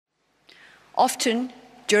Often,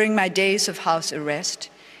 during my days of house arrest,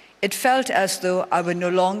 it felt as though I were no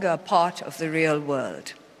longer a part of the real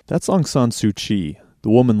world. That's Aung San Suu Kyi, the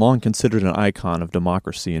woman long considered an icon of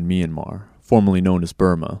democracy in Myanmar, formerly known as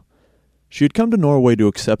Burma. She had come to Norway to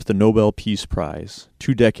accept the Nobel Peace Prize,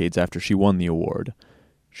 2 decades after she won the award.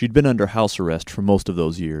 She'd been under house arrest for most of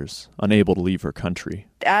those years, unable to leave her country.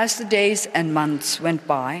 As the days and months went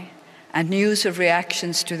by, and news of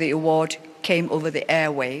reactions to the award came over the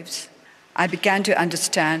airwaves, I began to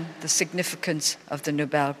understand the significance of the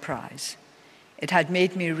Nobel Prize. It had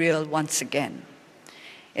made me real once again.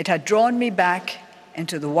 It had drawn me back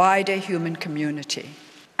into the wider human community.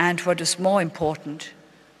 And what was more important,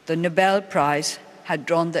 the Nobel Prize had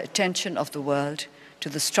drawn the attention of the world to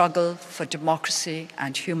the struggle for democracy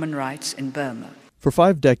and human rights in Burma. For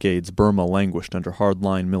 5 decades, Burma languished under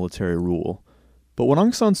hardline military rule. But when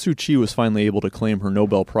Aung San Suu Kyi was finally able to claim her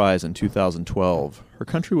Nobel Prize in 2012, her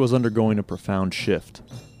country was undergoing a profound shift.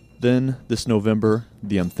 Then, this November,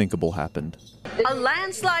 the unthinkable happened. A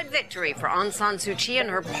landslide victory for Aung San Suu Kyi and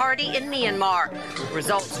her party in Myanmar.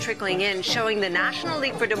 Results trickling in showing the National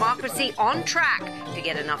League for Democracy on track to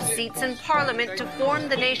get enough seats in parliament to form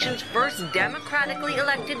the nation's first democratically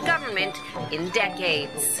elected government in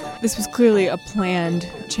decades. This was clearly a planned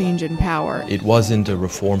change in power. It wasn't a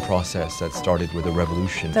reform process that started with a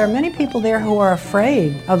revolution. There are many people there who are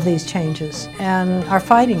afraid of these changes and are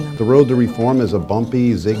fighting them. The road to reform is a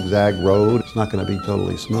bumpy, zigzag road. It's not going to be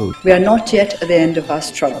totally smooth. We are not yet at the end of our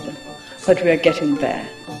struggle, but we are getting there.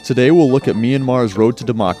 Today we'll look at Myanmar's road to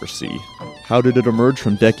democracy. How did it emerge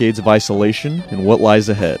from decades of isolation, and what lies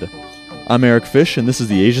ahead? I'm Eric Fish, and this is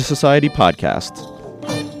the Asia Society Podcast.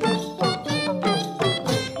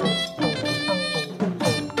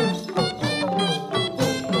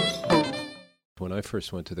 When I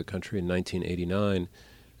first went to the country in 1989,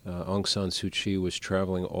 Aung San Suu Kyi was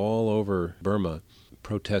traveling all over Burma,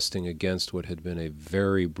 protesting against what had been a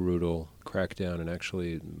very brutal crackdown and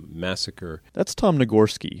actually massacre. That's Tom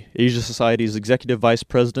Nagorski, Asia Society's executive vice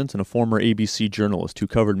president and a former ABC journalist who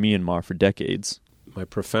covered Myanmar for decades. My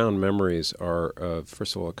profound memories are of,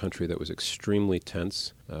 first of all, a country that was extremely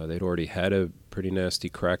tense. They'd already had a pretty nasty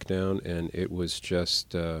crackdown, and it was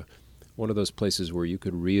just one of those places where you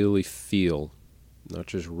could really feel, not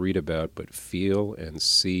just read about, but feel and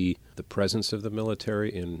see the presence of the military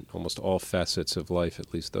in almost all facets of life,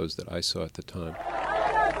 at least those that I saw at the time.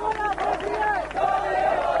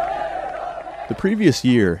 The previous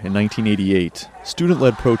year, in 1988,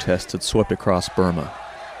 student-led protests had swept across Burma.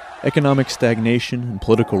 Economic stagnation and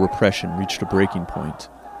political repression reached a breaking point.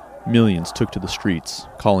 Millions took to the streets,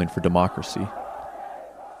 calling for democracy.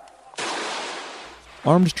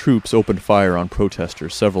 Armed troops opened fire on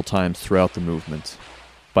protesters several times throughout the movement.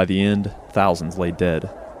 By the end, thousands lay dead.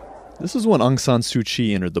 This is when Aung San Suu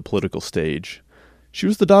Kyi entered the political stage. She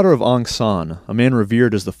was the daughter of Aung San, a man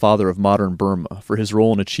revered as the father of modern Burma for his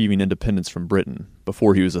role in achieving independence from Britain,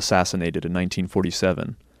 before he was assassinated in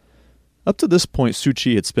 1947. Up to this point, Suu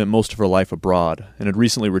Kyi had spent most of her life abroad, and had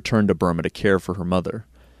recently returned to Burma to care for her mother.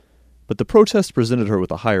 But the protests presented her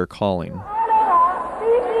with a higher calling.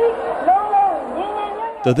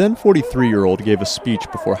 The then 43-year-old gave a speech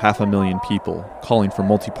before 500,000 people, calling for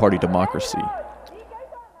multi-party democracy.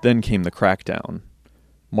 Then came the crackdown.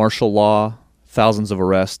 Martial law, thousands of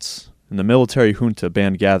arrests, and the military junta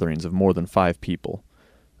banned gatherings of more than 5 people.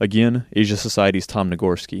 Again, Asia Society's Tom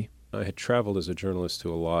Nagorski. I had traveled as a journalist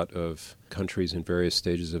to a lot of countries in various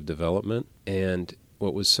stages of development, and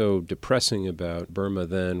what was so depressing about Burma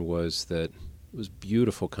then was that it was a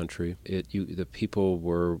beautiful country. The people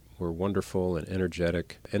were wonderful and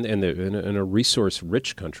energetic, and a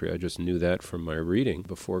resource-rich country. I just knew that from my reading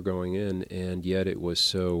before going in, and yet it was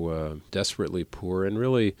so desperately poor, and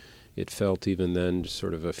really it felt even then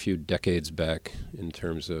sort of a few decades back in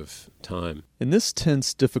terms of time. In this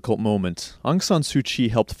tense, difficult moment, Aung San Suu Kyi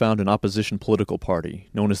helped found an opposition political party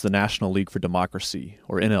known as the National League for Democracy,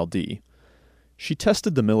 or NLD. She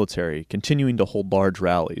tested the military, continuing to hold large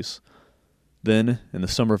rallies. Then, in the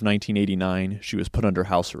summer of 1989, she was put under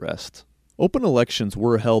house arrest. Open elections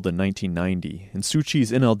were held in 1990, and Suu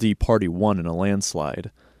Kyi's NLD party won in a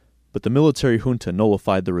landslide. But the military junta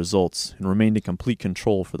nullified the results and remained in complete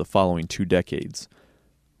control for the following 2 decades.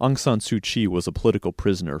 Aung San Suu Kyi was a political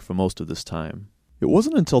prisoner for most of this time. It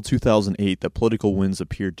wasn't until 2008 that political winds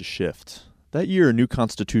appeared to shift. That year, a new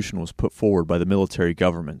constitution was put forward by the military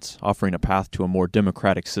government, offering a path to a more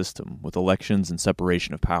democratic system with elections and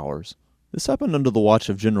separation of powers. This happened under the watch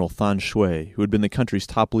of General Than Shwe, who had been the country's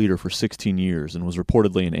top leader for 16 years and was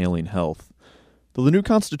reportedly in ailing health. Though the new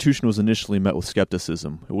constitution was initially met with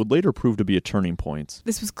skepticism, it would later prove to be a turning point.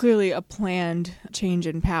 This was clearly a planned change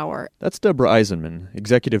in power. That's Deborah Eisenman,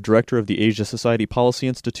 Executive Director of the Asia Society Policy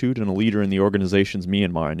Institute and a leader in the organization's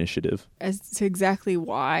Myanmar initiative. As to exactly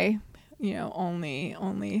why, only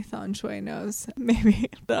Than Shwe knows. Maybe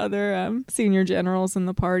the other senior generals in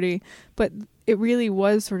the party. But it really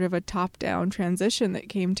was sort of a top-down transition that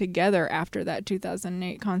came together after that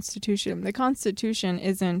 2008 Constitution. The Constitution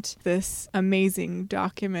isn't this amazing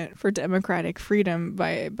document for democratic freedom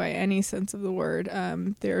by any sense of the word.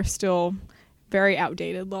 There are still very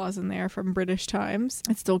outdated laws in there from British times.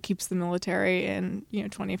 It still keeps the military in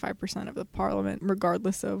 25% of the parliament,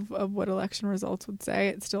 regardless of what election results would say.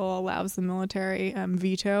 It still allows the military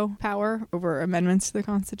veto power over amendments to the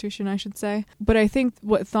Constitution, I should say. But I think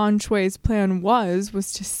what Than Shwe's plan was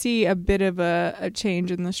to see a bit of a change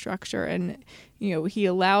in the structure, and he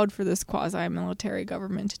allowed for this quasi-military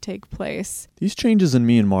government to take place. These changes in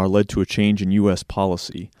Myanmar led to a change in U.S.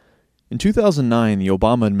 policy. In 2009, the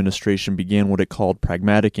Obama administration began what it called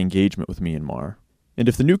pragmatic engagement with Myanmar. And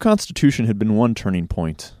if the new constitution had been one turning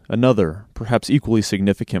point, another, perhaps equally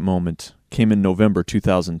significant moment, came in November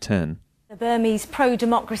 2010. The Burmese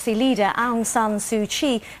pro-democracy leader Aung San Suu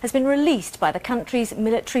Kyi has been released by the country's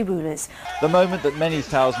military rulers. The moment that many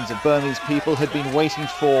thousands of Burmese people had been waiting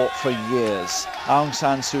for years. Aung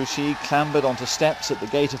San Suu Kyi clambered onto steps at the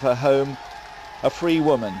gate of her home. A free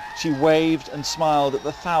woman, she waved and smiled at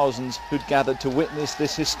the thousands who'd gathered to witness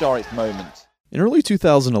this historic moment. In early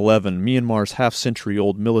 2011, Myanmar's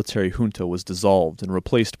half-century-old military junta was dissolved and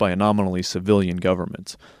replaced by a nominally civilian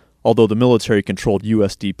government, although the military-controlled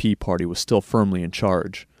USDP party was still firmly in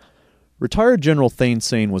charge. Retired General Thein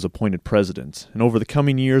Sein was appointed president, and over the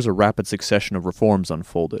coming years a rapid succession of reforms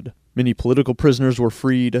unfolded. Many political prisoners were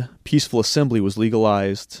freed, peaceful assembly was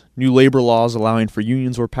legalized, new labor laws allowing for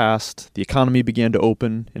unions were passed, the economy began to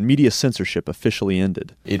open, and media censorship officially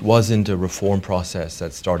ended. It wasn't a reform process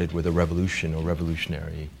that started with a revolution or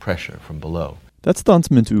revolutionary pressure from below. That's Thant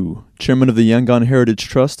Minh U, chairman of the Yangon Heritage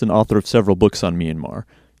Trust and author of several books on Myanmar.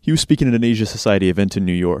 He was speaking at an Asia Society event in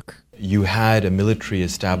New York. You had a military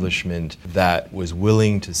establishment that was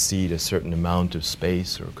willing to cede a certain amount of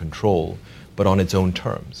space or control, but on its own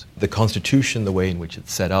terms. The Constitution, the way in which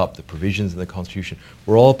it's set up, the provisions in the Constitution,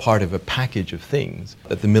 were all part of a package of things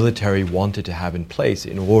that the military wanted to have in place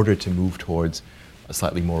in order to move towards a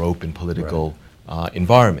slightly more open political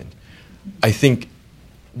environment. I think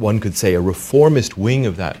one could say a reformist wing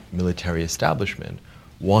of that military establishment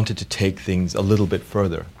wanted to take things a little bit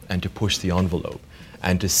further and to push the envelope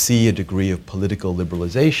and to see a degree of political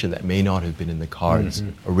liberalization that may not have been in the cards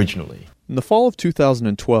originally. In the fall of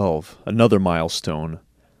 2012, another milestone,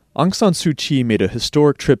 Aung San Suu Kyi made a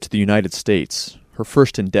historic trip to the United States, her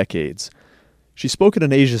first in decades. She spoke at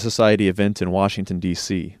an Asia Society event in Washington,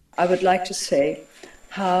 D.C. I would like to say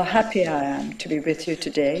how happy I am to be with you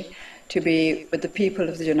today, to be with the people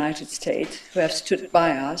of the United States who have stood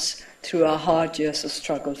by us through our hard years of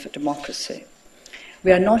struggle for democracy.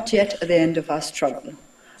 We are not yet at the end of our struggle,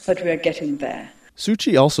 but we are getting there. Suu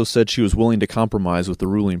Kyi also said she was willing to compromise with the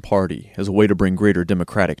ruling party as a way to bring greater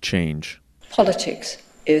democratic change. Politics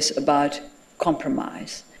is about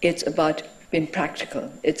compromise. It's about being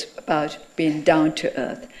practical. It's about being down to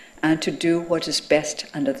earth and to do what is best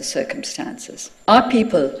under the circumstances. Our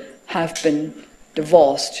people have been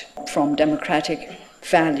divorced from democratic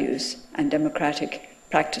values and democratic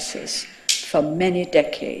practices for many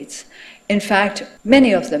decades. In fact,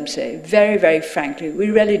 many of them say, very, very frankly, we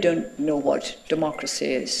really don't know what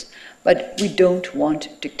democracy is, but we don't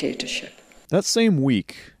want dictatorship. That same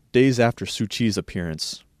week, days after Suu Kyi's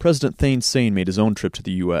appearance, President Thein Sein made his own trip to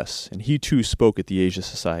the U.S., and he too spoke at the Asia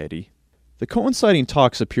Society. The coinciding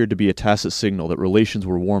talks appeared to be a tacit signal that relations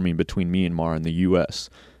were warming between Myanmar and the U.S.,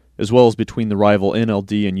 as well as between the rival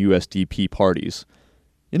NLD and USDP parties.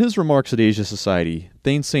 In his remarks at Asia Society,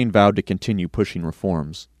 Thein Sein vowed to continue pushing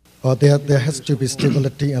reforms. There has to be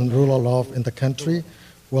stability and rule of law in the country.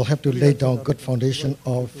 We'll have to lay down good foundation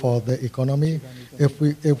for the economy. If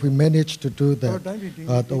we manage to do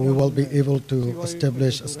that, we will be able to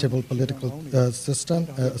establish a stable political system,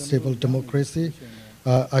 a stable democracy.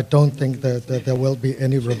 I don't think that there will be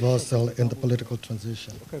any reversal in the political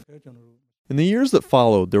transition. In the years that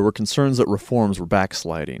followed, there were concerns that reforms were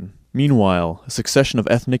backsliding. Meanwhile, a succession of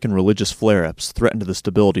ethnic and religious flare-ups threatened the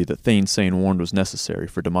stability that Thein Sein warned was necessary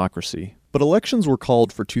for democracy. But elections were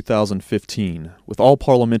called for 2015, with all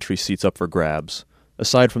parliamentary seats up for grabs,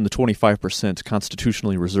 aside from the 25%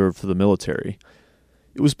 constitutionally reserved for the military.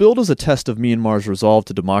 It was billed as a test of Myanmar's resolve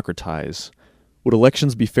to democratize. Would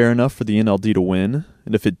elections be fair enough for the NLD to win?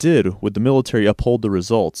 And if it did, would the military uphold the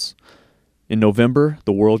results? In November,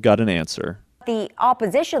 the world got an answer. The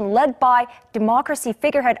opposition, led by democracy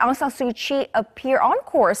figurehead Aung San Suu Kyi, appear on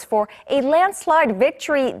course for a landslide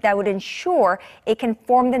victory that would ensure it can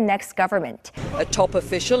form the next government. A top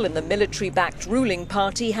official in the military-backed ruling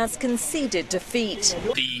party has conceded defeat.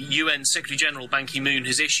 The UN Secretary-General Ban Ki-moon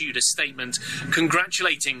has issued a statement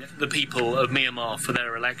congratulating the people of Myanmar for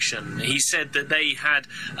their election. He said that they had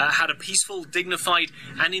had a peaceful, dignified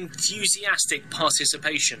and enthusiastic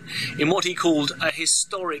participation in what he called a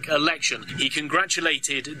historic election. He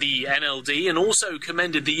congratulated the NLD and also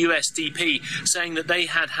commended the USDP, saying that they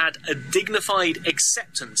had had a dignified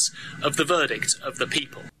acceptance of the verdict of the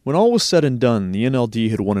people. When all was said and done, the NLD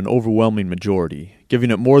had won an overwhelming majority,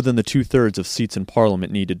 giving it more than the 2/3 of seats in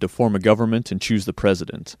Parliament needed to form a government and choose the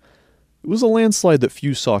president. It was a landslide that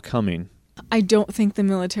few saw coming. I don't think the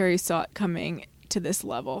military saw it coming to this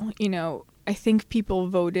level. I think people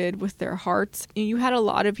voted with their hearts. You had a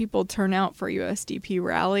lot of people turn out for USDP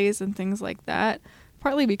rallies and things like that,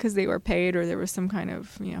 partly because they were paid or there was some kind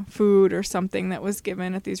of food or something that was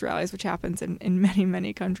given at these rallies, which happens in many,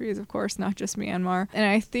 many countries, of course, not just Myanmar. And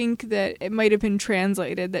I think that it might have been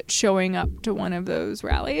translated that showing up to one of those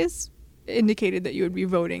rallies indicated that you would be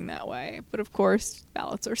voting that way. But of course,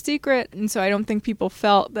 ballots are secret. And so I don't think people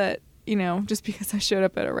felt that just because I showed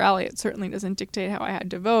up at a rally, it certainly doesn't dictate how I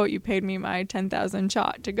had to vote. You paid me my 10,000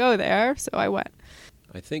 baht to go there, so I went.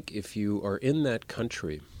 I think if you are in that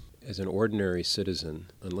country as an ordinary citizen,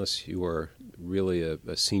 unless you are really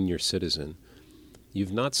a senior citizen,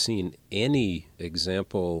 you've not seen any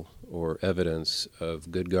example or evidence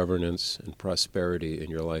of good governance and prosperity in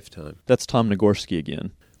your lifetime. That's Tom Nagorski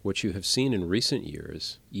again. What you have seen in recent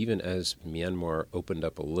years, even as Myanmar opened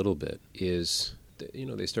up a little bit, is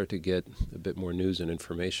they start to get a bit more news and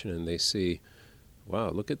information, and they see,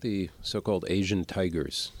 wow, look at the so-called Asian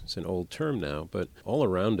tigers. It's an old term now, but all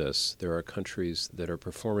around us there are countries that are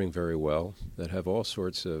performing very well, that have all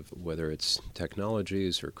sorts of, whether it's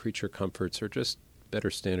technologies or creature comforts or just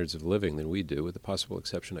better standards of living than we do, with the possible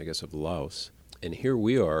exception, I guess, of Laos. And here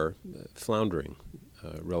we are floundering,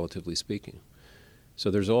 relatively speaking.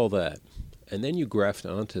 So there's all that. And then you graft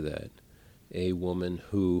onto that a woman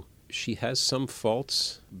who, she has some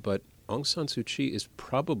faults, but Aung San Suu Kyi is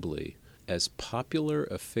probably as popular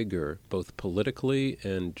a figure, both politically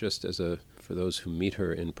and just for those who meet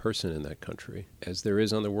her in person in that country, as there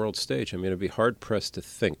is on the world stage. I mean, it'd be hard-pressed to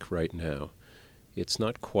think right now. It's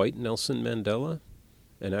not quite Nelson Mandela,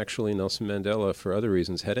 and actually Nelson Mandela, for other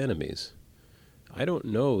reasons, had enemies. I don't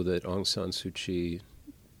know that Aung San Suu Kyi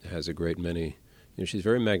has a great many. She's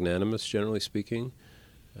very magnanimous, generally speaking.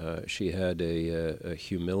 She had a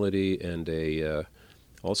humility and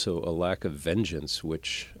also a lack of vengeance,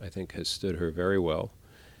 which I think has stood her very well.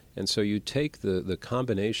 And so you take the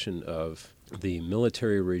combination of the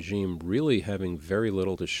military regime really having very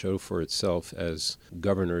little to show for itself as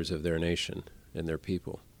governors of their nation and their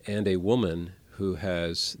people, and a woman who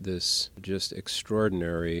has this just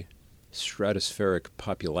extraordinary stratospheric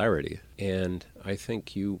popularity. And I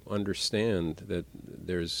think you understand that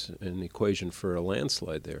there's an equation for a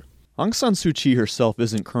landslide there. Aung San Suu Kyi herself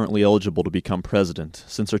isn't currently eligible to become president,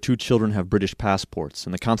 since her 2 children have British passports,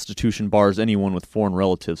 and the Constitution bars anyone with foreign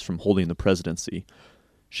relatives from holding the presidency.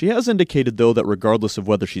 She has indicated, though, that regardless of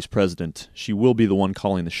whether she's president, she will be the one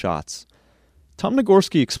calling the shots. Tom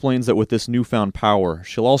Nagorski explains that with this newfound power,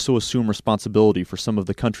 she'll also assume responsibility for some of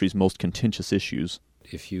the country's most contentious issues.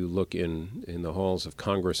 If you look in the halls of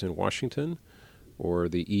Congress in Washington, or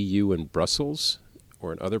the EU in Brussels,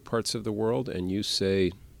 or in other parts of the world, and you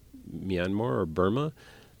say Myanmar or Burma,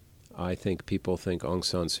 I think people think Aung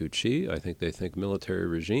San Suu Kyi, I think they think military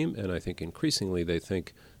regime, and I think increasingly they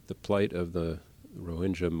think the plight of the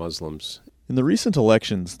Rohingya Muslims. In the recent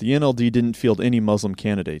elections, the NLD didn't field any Muslim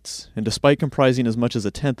candidates, and despite comprising as much as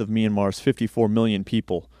 1/10 of Myanmar's 54 million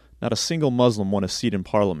people, not a single Muslim won a seat in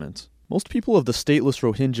parliament. Most people of the stateless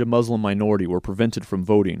Rohingya Muslim minority were prevented from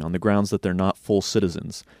voting on the grounds that they're not full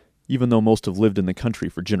citizens, even though most have lived in the country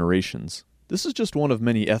for generations. This is just one of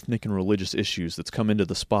many ethnic and religious issues that's come into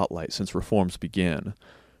the spotlight since reforms began.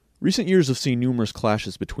 Recent years have seen numerous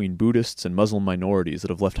clashes between Buddhists and Muslim minorities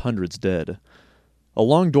that have left hundreds dead. A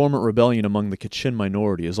long-dormant rebellion among the Kachin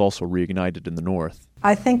minority is also reignited in the north.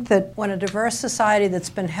 I think that when a diverse society that's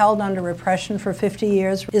been held under repression for 50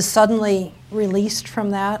 years is suddenly released from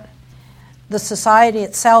that, the society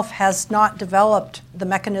itself has not developed the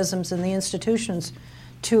mechanisms and the institutions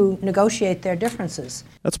to negotiate their differences.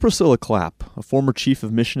 That's Priscilla Clapp, a former chief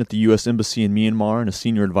of mission at the U.S. Embassy in Myanmar and a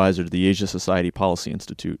senior advisor to the Asia Society Policy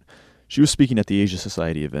Institute. She was speaking at the Asia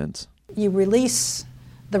Society event. You release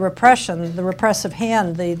the repression, the repressive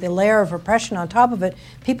hand, the layer of repression on top of it,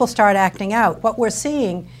 people start acting out. What we're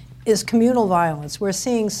seeing is communal violence. We're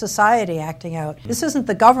seeing society acting out. This isn't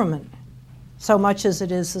the government so much as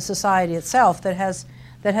it is the society itself that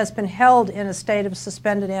has been held in a state of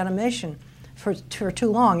suspended animation for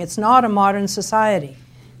too long. It's not a modern society.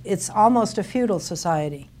 It's almost a feudal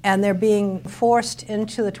society. And they're being forced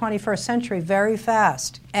into the 21st century very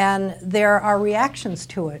fast. And there are reactions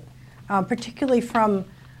to it, particularly from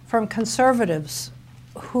conservatives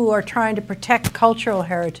who are trying to protect cultural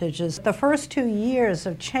heritages. The first 2 years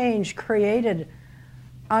of change created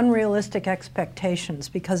unrealistic expectations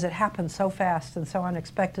because it happened so fast and so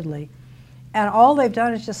unexpectedly. And all they've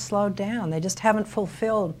done is just slowed down. They just haven't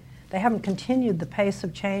fulfilled, they haven't continued the pace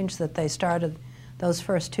of change that they started those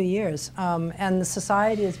first 2 years. And the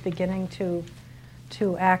society is beginning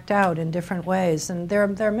to act out in different ways. And there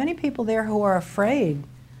are many people there who are afraid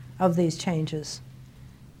of these changes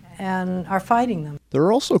and are fighting them. There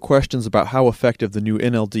are also questions about how effective the new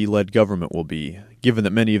NLD-led government will be, given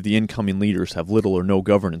that many of the incoming leaders have little or no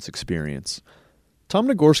governance experience. Tom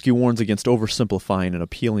Nagorski warns against oversimplifying an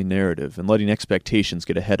appealing narrative and letting expectations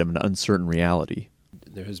get ahead of an uncertain reality.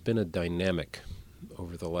 There has been a dynamic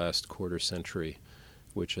over the last quarter century,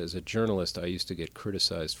 which as a journalist I used to get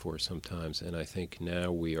criticized for sometimes, and I think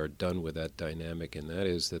now we are done with that dynamic, and that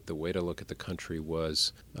is that the way to look at the country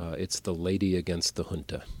was it's the lady against the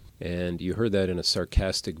junta. And you heard that in a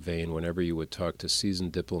sarcastic vein whenever you would talk to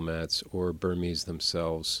seasoned diplomats or Burmese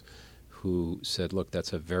themselves who said, look,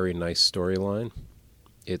 that's a very nice storyline.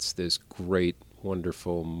 It's this great,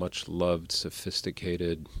 wonderful, much-loved,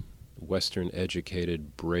 sophisticated,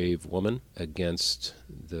 Western-educated, brave woman against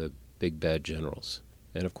the big bad generals.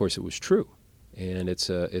 And of course it was true. And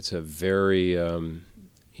it's a very,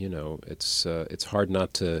 it's hard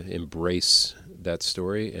not to embrace that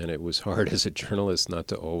story, and it was hard as a journalist not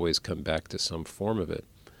to always come back to some form of it.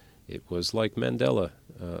 It was like Mandela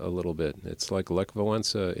a little bit. It's like Lech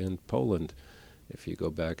Wałęsa in Poland, if you go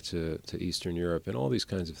back to Eastern Europe and all these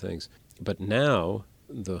kinds of things. But now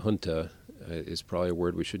the junta is probably a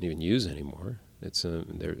word we shouldn't even use anymore. It's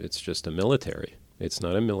just a military. It's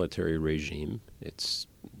not a military regime. It's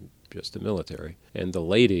just a military. And the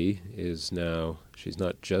lady is now, she's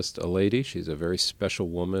not just a lady, she's a very special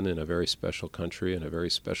woman in a very special country in a very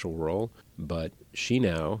special role, but she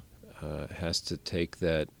now has to take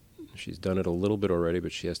that, she's done it a little bit already,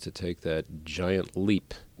 but she has to take that giant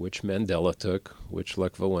leap, which Mandela took, which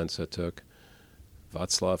Lech Wałęsa took,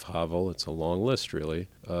 Václav Havel, it's a long list really,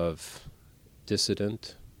 of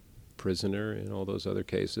dissident, prisoner in all those other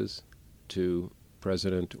cases, to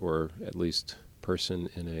president or at least person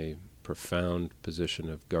in a profound position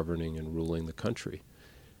of governing and ruling the country.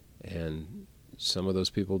 And some of those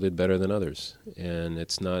people did better than others. And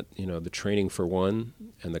it's not, the training for one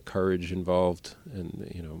and the courage involved and,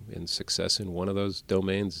 in success in one of those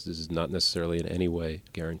domains does not necessarily in any way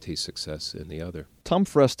guarantee success in the other. Tom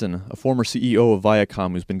Freston, a former CEO of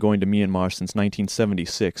Viacom who's been going to Myanmar since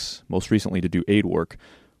 1976, most recently to do aid work,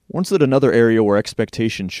 warns that another area where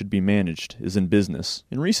expectations should be managed is in business.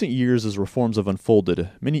 In recent years, as reforms have unfolded,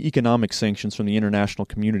 many economic sanctions from the international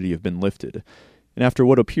community have been lifted. And after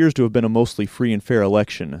what appears to have been a mostly free and fair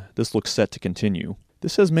election, this looks set to continue.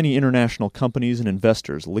 This has many international companies and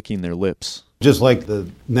investors licking their lips. Just like the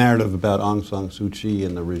narrative about Aung San Suu Kyi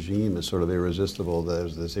and the regime is sort of irresistible,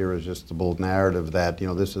 there's this irresistible narrative that,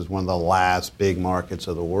 this is one of the last big markets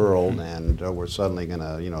of the world, and we're suddenly going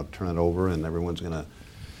to, turn it over and everyone's going to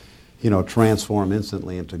transform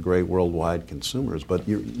instantly into great worldwide consumers. But,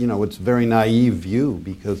 it's a very naive view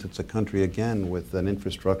because it's a country, again, with an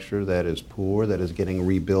infrastructure that is poor, that is getting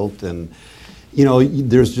rebuilt. And,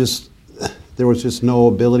 there was just no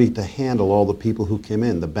ability to handle all the people who came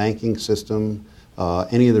in. The banking system,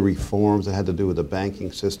 any of the reforms that had to do with the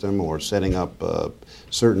banking system or setting up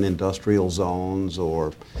certain industrial zones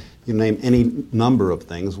or you name any number of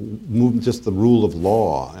things, just the rule of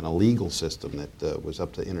law and a legal system that was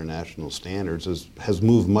up to international standards has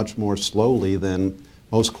moved much more slowly than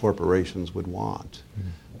most corporations would want.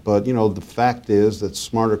 But, the fact is that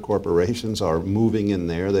smarter corporations are moving in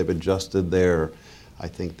there. They've adjusted their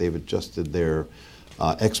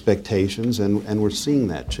expectations, and we're seeing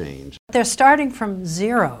that change. They're starting from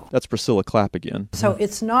zero. That's Priscilla Clapp again. So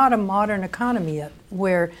it's not a modern economy yet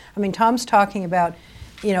where, Tom's talking about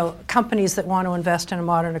companies that want to invest in a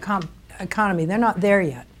modern economy. They're not there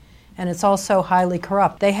yet. And it's also highly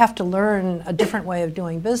corrupt. They have to learn a different way of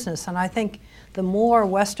doing business. And I think the more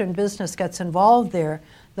Western business gets involved there,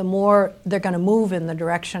 the more they're going to move in the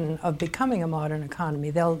direction of becoming a modern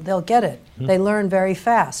economy. They'll get it. They learn very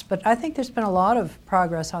fast. But I think there's been a lot of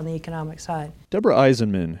progress on the economic side. Deborah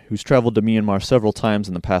Eisenman, who's traveled to Myanmar several times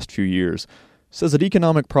in the past few years, says that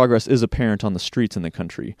economic progress is apparent on the streets in the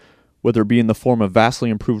country, whether it be in the form of vastly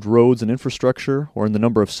improved roads and infrastructure or in the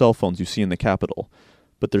number of cell phones you see in the capital.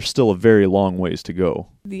 But there's still a very long ways to go.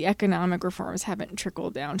 The economic reforms haven't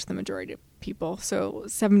trickled down to the majority of people. So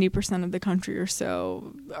 70% of the country or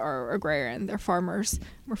so are agrarian. They're farmers.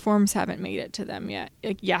 Reforms haven't made it to them yet.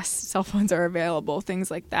 Like, yes, cell phones are available,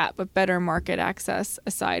 things like that, but better market access,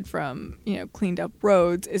 aside from, cleaned up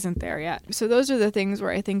roads, isn't there yet. So those are the things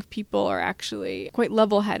where I think people are actually quite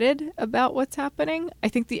level-headed about what's happening. I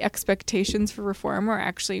think the expectations for reform are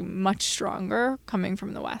actually much stronger coming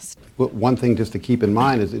from the West. Well, one thing just to keep in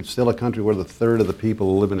mind is it's still a country where the third of the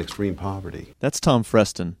people live in extreme poverty. That's Tom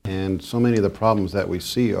Freston. And so many of the problems that we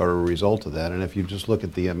see are a result of that. And if you just look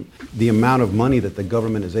at the amount of money that the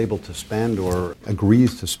government is able to spend or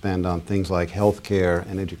agrees to spend on things like health care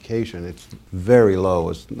and education, it's very low.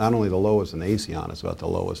 It's not only the lowest in ASEAN, it's about the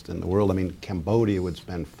lowest in the world. I mean, Cambodia would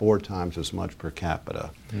spend 4 times as much per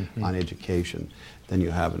capita on education than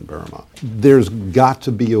you have in Burma. There's got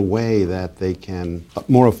to be a way that they can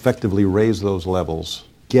more effectively raise those levels,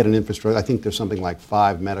 get an infrastructure. I think there's something like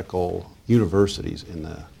 5 medical universities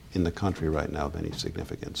in the country right now of any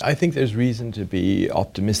significance. I think there's reason to be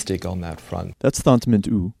optimistic on that front. That's Thant Mint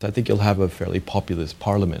U. I think you'll have a fairly populist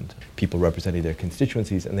parliament, people representing their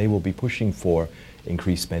constituencies, and they will be pushing for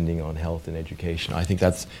increased spending on health and education. I think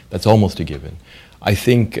that's almost a given. I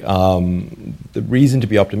think the reason to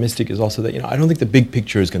be optimistic is also that, I don't think the big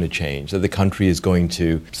picture is going to change, that the country is going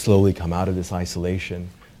to slowly come out of this isolation.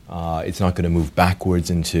 It's not going to move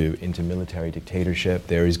backwards into military dictatorship.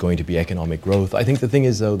 There is going to be economic growth. I think the thing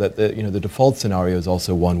is, though, that the default scenario is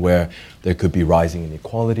also one where there could be rising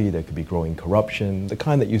inequality, there could be growing corruption, the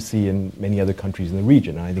kind that you see in many other countries in the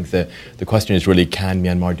region. And I think the question is really, can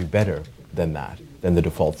Myanmar do better than that, than the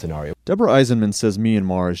default scenario? Deborah Eisenman says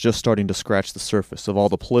Myanmar is just starting to scratch the surface of all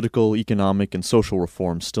the political, economic, and social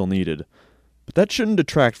reforms still needed. But that shouldn't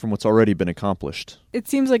detract from what's already been accomplished. It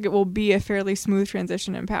seems like it will be a fairly smooth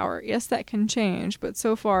transition in power. Yes, that can change, but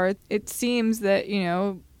so far it seems that,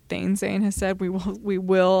 Thein Sein has said we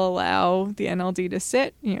will allow the NLD to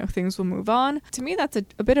sit, things will move on. To me, that's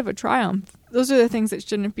a bit of a triumph. Those are the things that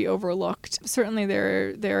shouldn't be overlooked. Certainly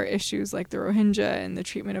there are issues like the Rohingya and the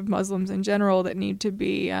treatment of Muslims in general that need to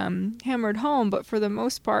be hammered home, but for the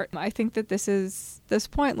most part, I think that this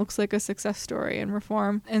point looks like a success story in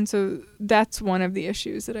reform. And so that's one of the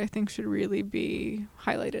issues that I think should really be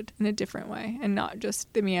highlighted in a different way, and not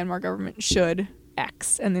just the Myanmar government should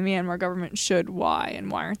X and the Myanmar government should Y,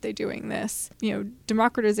 and why aren't they doing this?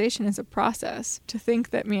 Democratization is a process. To think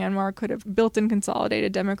that Myanmar could have built and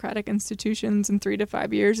consolidated democratic institutions in 3 to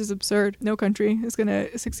 5 years is absurd. No country is going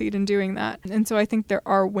to succeed in doing that. And so I think there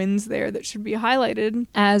are wins there that should be highlighted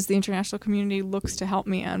as the international community looks to help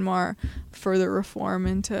Myanmar further reform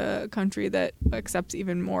into a country that accepts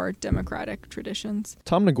even more democratic traditions.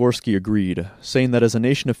 Tom Nagorski agreed, saying that as a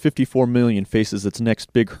nation of 54 million faces its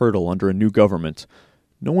next big hurdle under a new government,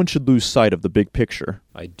 no one should lose sight of the big picture.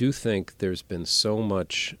 I do think there's been so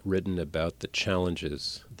much written about the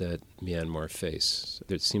challenges that Myanmar face.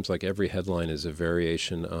 It seems like every headline is a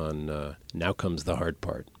variation on now comes the hard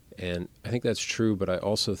part. And I think that's true, but I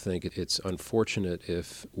also think it's unfortunate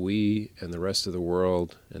if we and the rest of the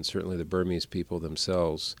world, and certainly the Burmese people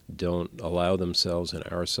themselves, don't allow themselves and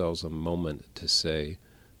ourselves a moment to say,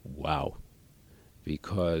 wow.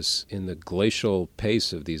 Because in the glacial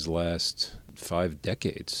pace of these last 5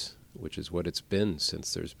 decades, which is what it's been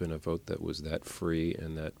since there's been a vote that was that free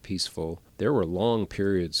and that peaceful, there were long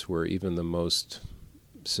periods where even the most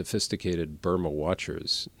sophisticated Burma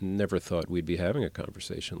watchers never thought we'd be having a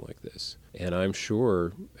conversation like this. And I'm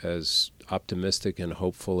sure, as optimistic and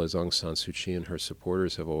hopeful as Aung San Suu Kyi and her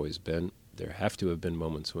supporters have always been, there have to have been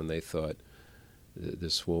moments when they thought,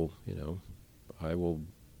 this will, I will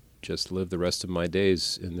just live the rest of my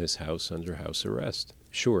days in this house under house arrest.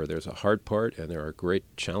 Sure, there's a hard part and there are great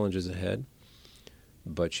challenges ahead,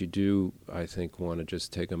 but you do, I think, want to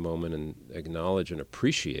just take a moment and acknowledge and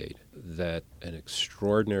appreciate that an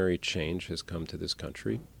extraordinary change has come to this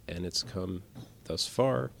country, and it's come thus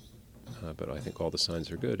far, but I think all the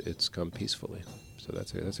signs are good. It's come peacefully. So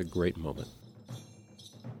that's a great moment.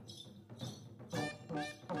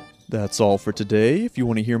 That's all for today. If you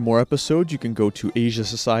want to hear more episodes, you can go to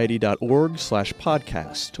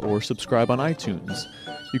asiasociety.org/podcast or subscribe on iTunes.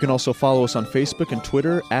 You can also follow us on Facebook and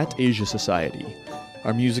Twitter @Asia Society.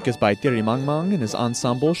 Our music is by Tiri Mangmang and his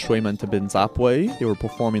ensemble Shweman Tabin Zapwe. They were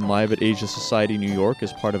performing live at Asia Society New York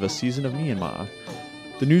as part of a season of Myanmar.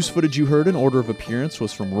 The news footage you heard in order of appearance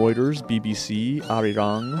was from Reuters, BBC,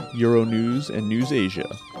 Arirang, Euronews, and News Asia.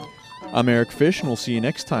 I'm Eric Fish, and we'll see you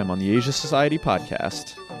next time on the Asia Society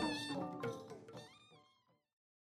Podcast.